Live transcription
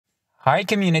Hi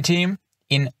community!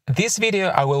 In this video,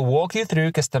 I will walk you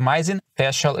through customizing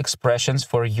facial expressions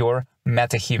for your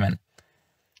Metahuman.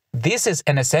 This is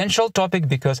an essential topic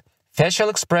because facial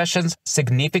expressions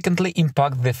significantly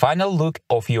impact the final look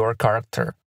of your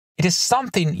character. It is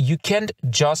something you can't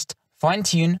just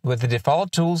fine-tune with the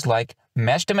default tools like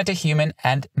Mesh to Metahuman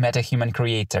and Metahuman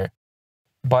Creator.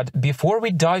 But before we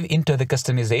dive into the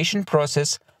customization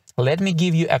process, let me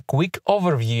give you a quick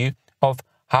overview of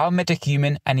how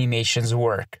Metahuman animations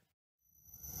work.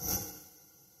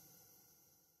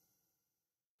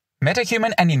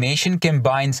 Metahuman animation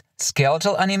combines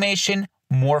skeletal animation,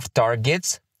 morph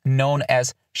targets, known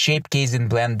as shape keys in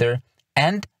Blender,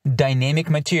 and dynamic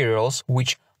materials,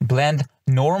 which blend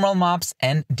normal maps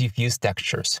and diffuse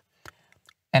textures.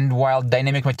 And while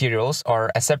dynamic materials are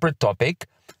a separate topic,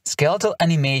 skeletal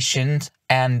animations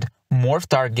and morph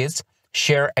targets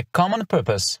share a common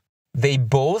purpose. They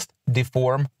both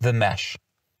deform the mesh.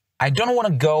 I don't want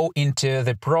to go into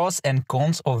the pros and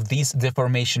cons of these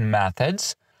deformation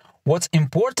methods. What's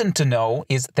important to know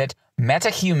is that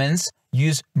Metahumans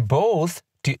use both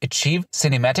to achieve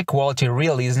cinematic quality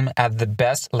realism at the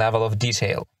best level of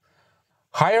detail.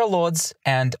 Higher loads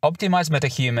and optimized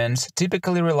Metahumans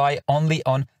typically rely only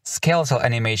on skeletal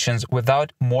animations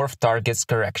without morph targets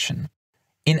correction.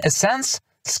 In a sense,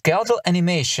 skeletal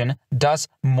animation does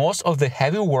most of the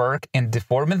heavy work in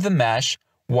deforming the mesh,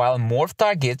 while morph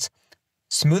targets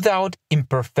smooth out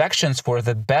imperfections for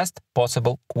the best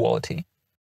possible quality.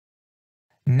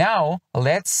 Now,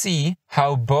 let's see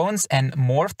how bones and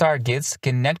morph targets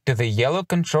connect to the yellow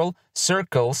control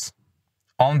circles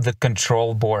on the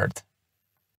control board.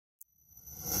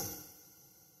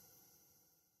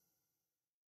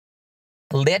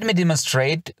 Let me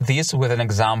demonstrate this with an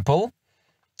example.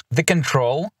 The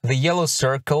control, the yellow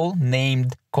circle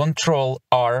named Control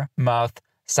R mouth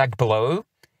suck blow.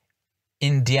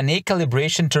 In DNA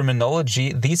calibration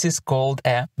terminology, this is called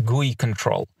a GUI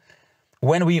control.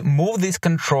 When we move this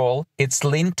control, it's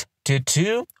linked to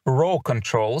two raw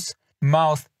controls,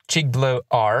 mouth cheek blow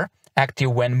R,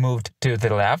 active when moved to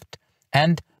the left,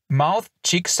 and mouth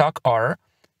cheek suck R,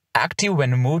 active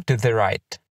when moved to the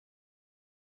right.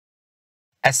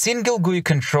 A single GUI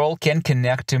control can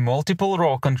connect to multiple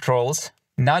raw controls,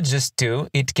 not just two,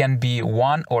 it can be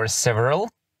one or several.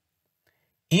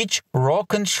 Each raw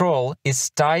control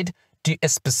is tied to a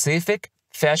specific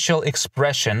facial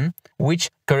expression,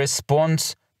 which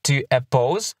corresponds to a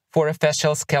pose for a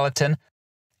facial skeleton,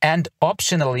 and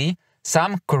optionally,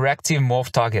 some corrective morph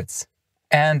targets.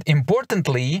 And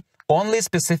importantly, only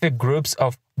specific groups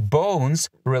of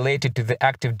bones related to the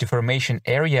active deformation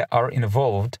area are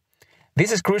involved.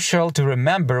 This is crucial to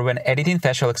remember when editing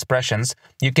facial expressions.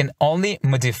 You can only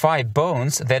modify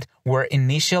bones that were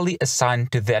initially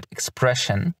assigned to that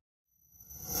expression.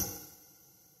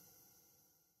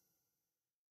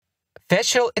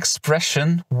 Facial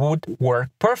expression would work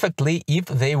perfectly if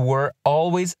they were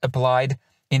always applied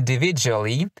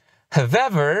individually.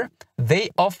 However, they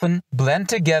often blend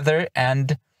together,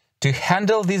 and to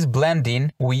handle this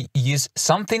blending, we use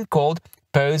something called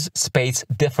pose space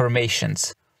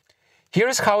deformations.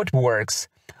 Here's how it works.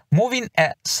 Moving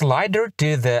a slider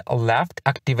to the left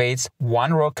activates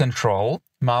one raw control,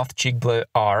 mouth cheek blow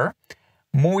R.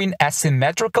 Moving a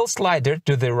symmetrical slider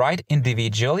to the right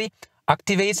individually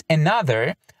activates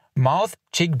another, mouth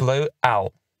cheek blow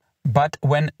L. But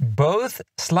when both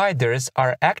sliders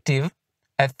are active,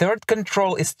 a third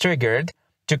control is triggered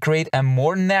to create a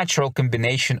more natural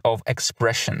combination of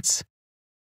expressions.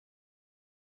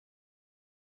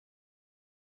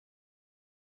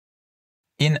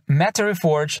 In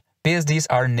MetaReForge, PSDs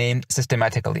are named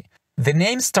systematically. The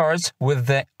name starts with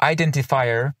the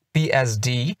identifier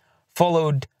PSD,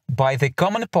 followed by the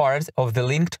common part of the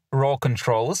linked raw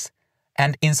controls,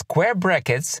 and in square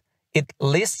brackets, it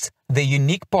lists the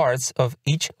unique parts of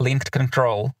each linked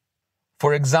control.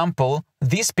 For example,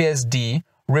 this PSD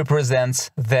represents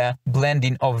the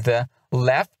blending of the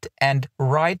left and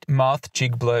right mouth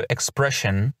cheek blow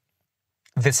expression.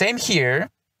 The same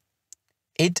here.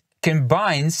 It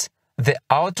combines the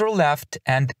outer left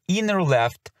and inner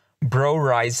left brow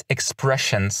rise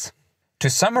expressions. To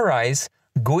summarize,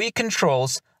 GUI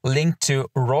controls link to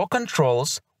raw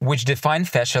controls which define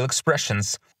facial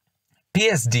expressions.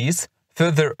 PSDs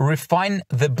further refine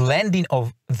the blending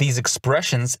of these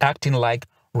expressions, acting like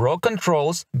raw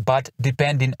controls but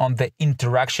depending on the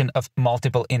interaction of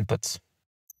multiple inputs.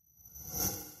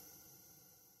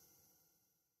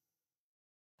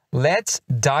 Let's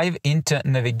dive into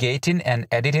navigating and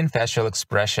editing facial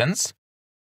expressions.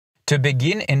 To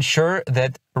begin, ensure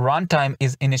that runtime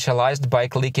is initialized by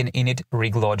clicking Init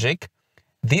Rig Logic.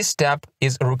 This step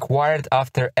is required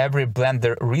after every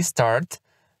Blender restart,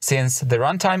 since the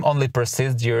runtime only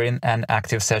persists during an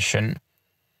active session.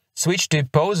 Switch to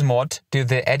pose mode to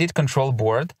the edit control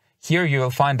board. Here you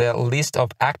will find a list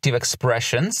of active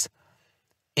expressions.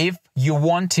 If you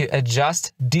want to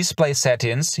adjust display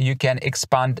settings, you can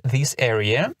expand this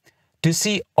area. To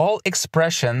see all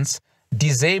expressions,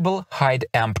 disable hide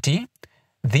empty.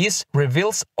 This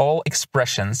reveals all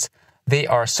expressions. They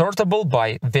are sortable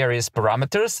by various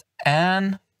parameters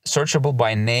and searchable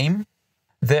by name.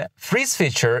 The freeze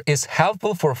feature is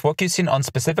helpful for focusing on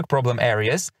specific problem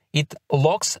areas. It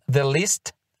locks the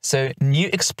list so new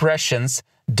expressions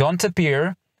don't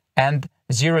appear and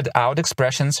zeroed out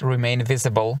expressions remain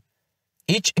visible.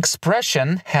 Each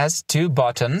expression has two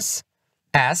buttons,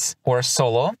 S or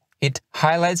solo. It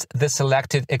highlights the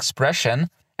selected expression,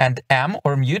 and M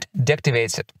or mute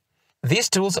deactivates it. These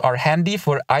tools are handy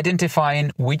for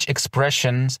identifying which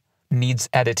expressions needs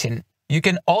editing. You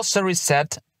can also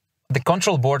reset the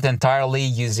control board entirely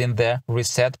using the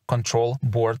Reset Control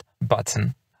Board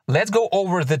button. Let's go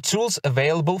over the tools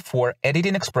available for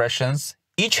editing expressions.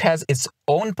 Each has its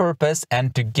own purpose,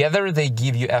 and together they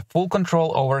give you a full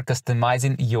control over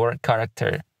customizing your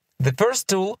character. The first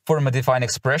tool for modifying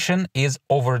expression is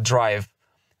Overdrive.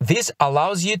 This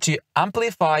allows you to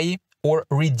amplify or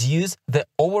reduce the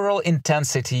overall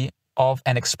intensity of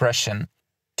an expression.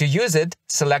 To use it,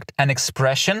 select an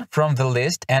expression from the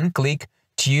list and click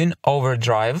Tune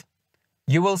Overdrive.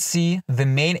 You will see the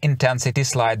main intensity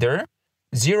slider.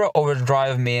 0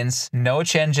 overdrive means no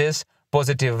changes.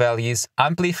 Positive values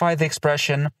amplify the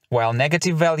expression, while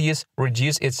negative values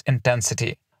reduce its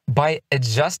intensity. By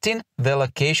adjusting the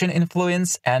location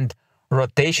influence and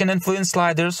rotation influence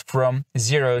sliders from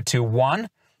 0 to 1,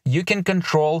 you can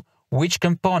control which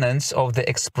components of the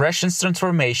expression's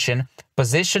transformation,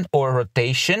 position or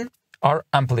rotation are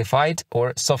amplified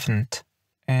or softened.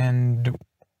 And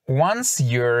once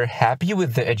you're happy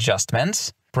with the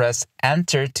adjustments, press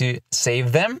Enter to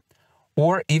save them,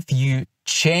 or if you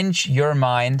change your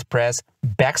mind, press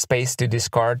Backspace to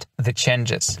discard the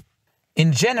changes.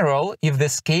 In general, if the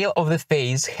scale of the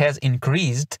face has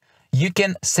increased, you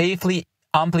can safely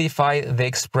amplify the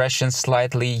expression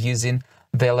slightly using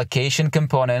the location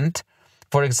component.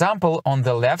 For example, on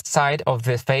the left side of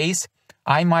the face,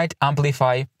 I might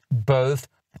amplify both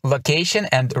location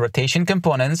and rotation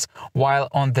components, while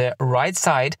on the right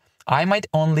side, I might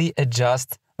only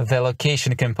adjust the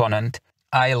location component.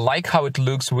 I like how it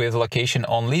looks with location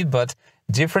only, but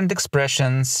different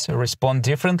expressions respond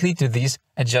differently to these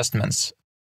adjustments.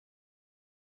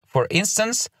 For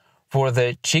instance, for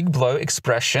the cheek blow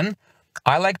expression,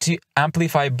 I like to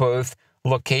amplify both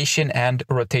location and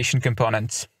rotation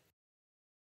components.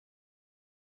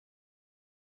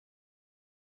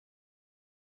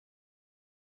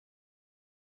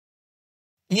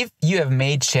 If you have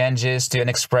made changes to an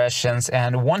expression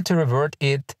and want to revert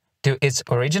it to its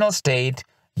original state,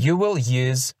 you will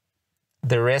use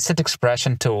the Reset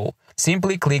Expression tool.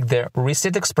 Simply click the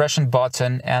Reset Expression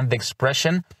button and the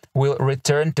expression will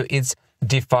return to its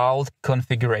default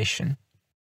configuration.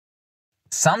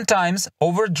 Sometimes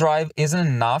Overdrive isn't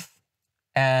enough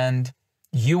and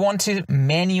you want to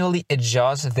manually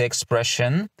adjust the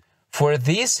expression. For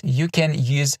this, you can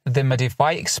use the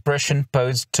Modify Expression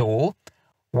Pose tool.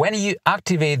 When you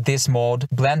activate this mode,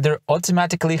 Blender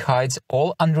automatically hides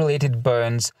all unrelated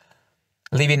bones,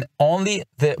 leaving only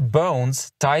the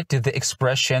bones tied to the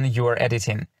expression you are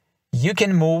editing. You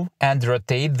can move and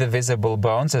rotate the visible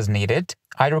bones as needed.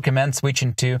 I recommend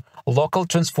switching to Local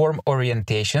Transform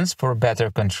Orientations for better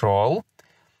control.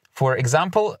 For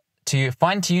example, to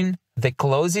fine-tune the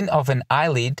closing of an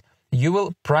eyelid, you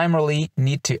will primarily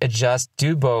need to adjust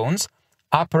two bones,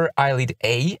 upper eyelid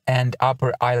A and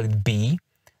upper eyelid B.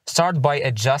 Start by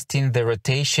adjusting the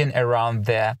rotation around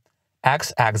the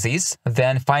x-axis,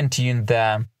 then fine-tune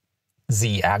the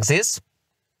z-axis.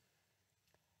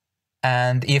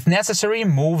 And if necessary,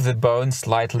 move the bone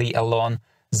slightly along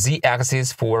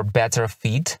z-axis for better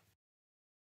fit.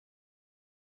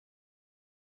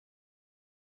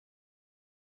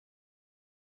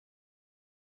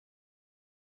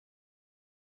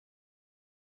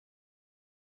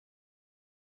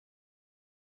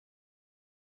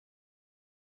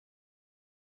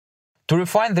 To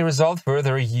refine the result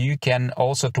further, you can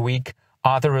also tweak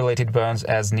other related bones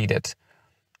as needed.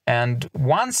 And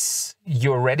once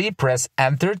you're ready, press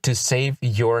Enter to save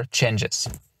your changes.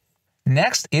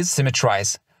 Next is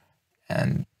Symmetrize.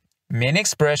 And many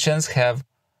expressions have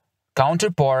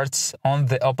counterparts on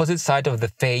the opposite side of the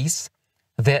face.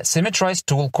 The Symmetrize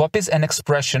tool copies an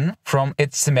expression from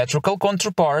its symmetrical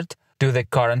counterpart to the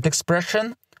current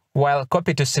expression, while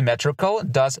copy to symmetrical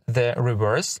does the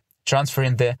reverse,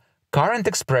 transferring the current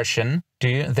expression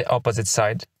to the opposite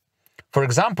side. For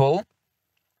example,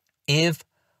 if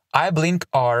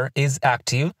iBlinkR is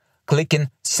active, clicking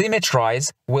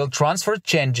Symmetrize will transfer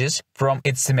changes from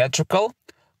its symmetrical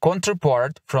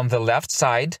counterpart from the left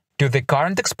side to the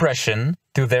current expression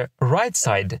to the right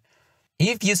side.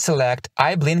 If you select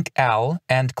iBlinkL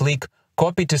and click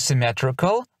Copy to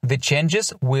Symmetrical, the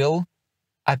changes will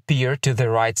appear to the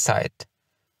right side.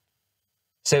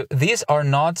 So these are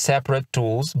not separate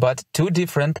tools, but two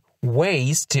different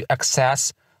ways to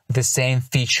access the same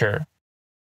feature.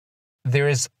 There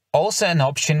is also an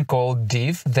option called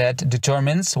diff that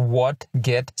determines what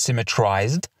gets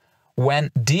symmetrized.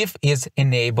 When diff is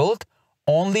enabled,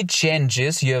 only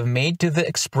changes you have made to the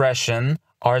expression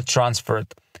are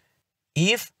transferred.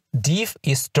 If diff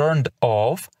is turned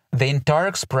off, the entire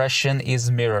expression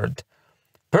is mirrored.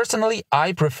 Personally,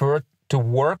 I prefer to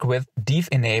work with diff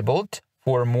enabled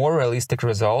for a more realistic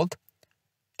result,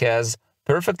 because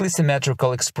perfectly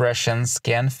symmetrical expressions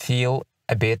can feel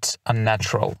a bit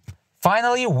unnatural.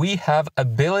 Finally, we have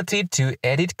ability to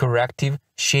edit corrective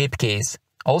shape case,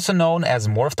 also known as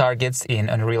morph targets in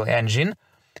Unreal Engine.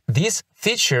 This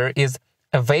feature is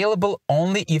available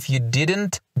only if you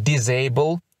didn't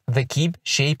disable the Keep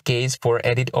Shape Case for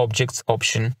Edit Objects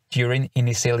option during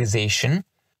initialization.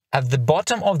 At the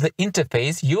bottom of the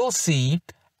interface, you'll see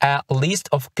a list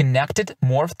of connected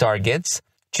morph targets.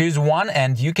 Choose one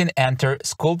and you can enter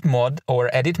Sculpt mode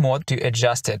or Edit mode to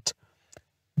adjust it.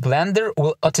 Blender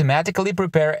will automatically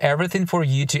prepare everything for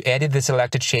you to edit the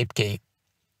selected shape case.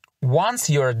 Once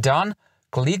you're done,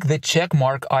 click the check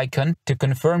mark icon to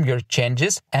confirm your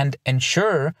changes and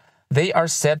ensure they are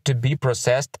set to be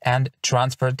processed and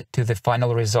transferred to the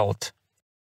final result.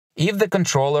 If the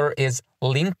controller is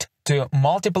linked to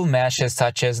multiple meshes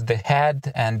such as the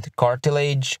head and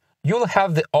cartilage, you'll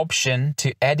have the option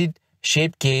to edit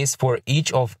shape case for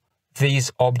each of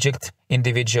these objects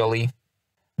individually.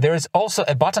 There is also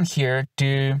a button here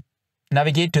to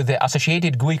navigate to the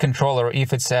associated GUI controller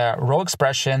if it's a raw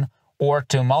expression, or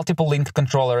to multiple linked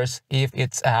controllers if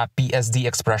it's a PSD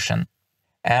expression.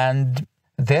 And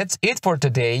that's it for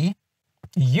today.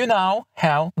 You now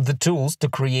have the tools to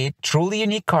create truly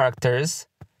unique characters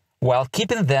while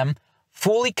keeping them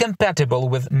fully compatible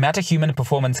with Metahuman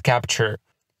performance capture.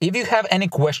 If you have any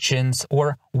questions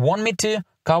or want me to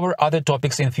cover other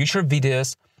topics in future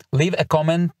videos, leave a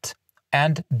comment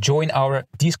and join our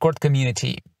Discord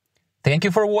community. Thank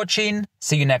you for watching.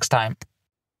 See you next time.